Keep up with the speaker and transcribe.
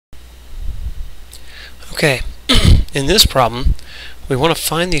Okay, in this problem, we want to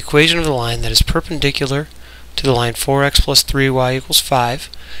find the equation of the line that is perpendicular to the line 4x plus 3y equals 5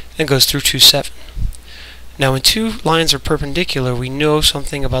 and goes through 2, 7. Now when two lines are perpendicular, we know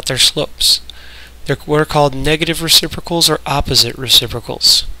something about their slopes. They're what are called negative reciprocals or opposite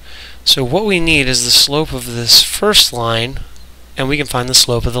reciprocals. So what we need is the slope of this first line, and we can find the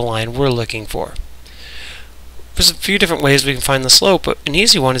slope of the line we're looking for. There's a few different ways we can find the slope, but an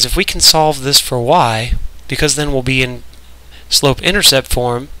easy one is if we can solve this for y, because then we'll be in slope-intercept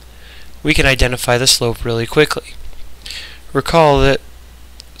form, we can identify the slope really quickly. Recall that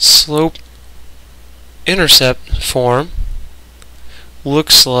slope-intercept form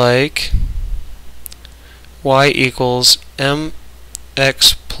looks like y equals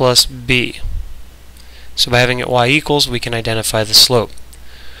mx plus b. So by having it y equals, we can identify the slope.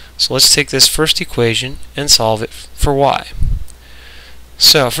 So let's take this first equation and solve it for y.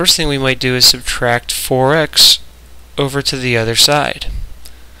 So first thing we might do is subtract 4x over to the other side.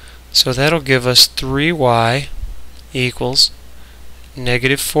 So that'll give us 3y equals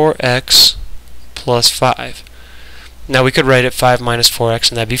negative 4x plus 5. Now we could write it 5 minus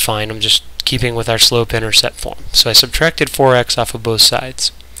 4x and that'd be fine. I'm just keeping with our slope-intercept form. So I subtracted 4x off of both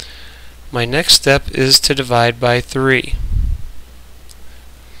sides. My next step is to divide by 3.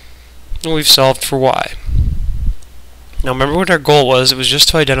 And we've solved for y. Now remember what our goal was. It was just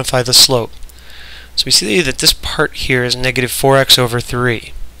to identify the slope. So we see that this part here is negative 4x over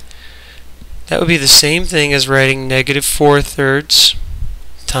 3. That would be the same thing as writing negative 4/3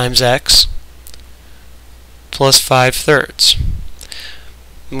 times x plus 5/3.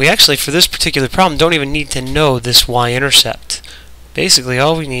 And we actually, for this particular problem, don't even need to know this y-intercept. Basically,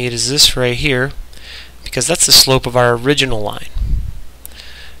 all we need is this right here, because that's the slope of our original line.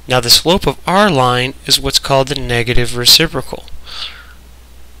 Now the slope of our line is what's called the negative reciprocal.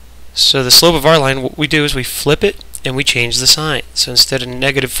 So the slope of our line, what we do is we flip it and we change the sign. So instead of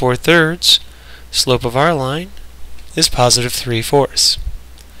negative 4/3, slope of our line is positive 3/4.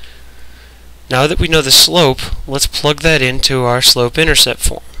 Now that we know the slope, let's plug that into our slope-intercept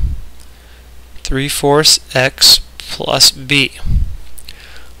form. 3/4 x plus b.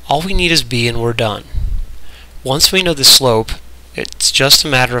 All we need is b and we're done. Once we know the slope, it's just a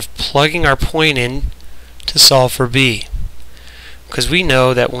matter of plugging our point in to solve for b. Because we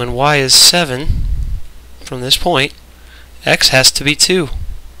know that when y is 7 from this point, x has to be 2.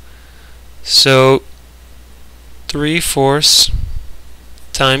 So 3/4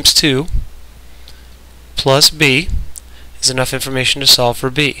 times 2 plus b is enough information to solve for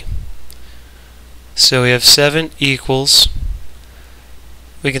b. So we have 7 equals,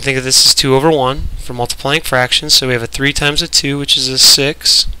 we can think of this as 2 over 1 for multiplying fractions. So we have a 3 times a 2, which is a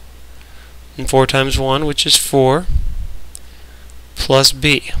 6, and 4 times 1, which is 4, plus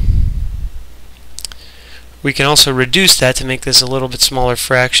b. We can also reduce that to make this a little bit smaller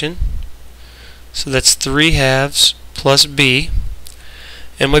fraction. So that's 3/2 plus b.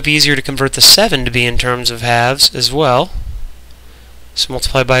 And it might be easier to convert the 7 to be in terms of halves as well. So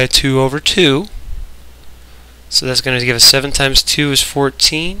multiply by a 2 over 2. So that's going to give us 7 times 2 is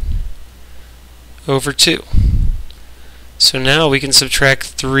 14 over 2. So now we can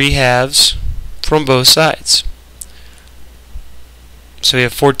subtract 3/2 from both sides. So we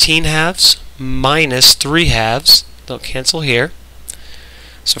have 14/2 minus 3/2. They'll cancel here.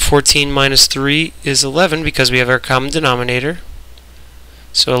 So 14 minus 3 is 11 because we have our common denominator.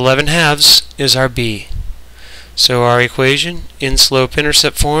 So 11/2 is our b. So our equation in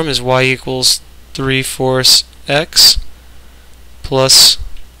slope-intercept form is y equals 3/4 x plus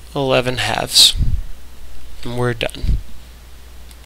 11/2. And we're done.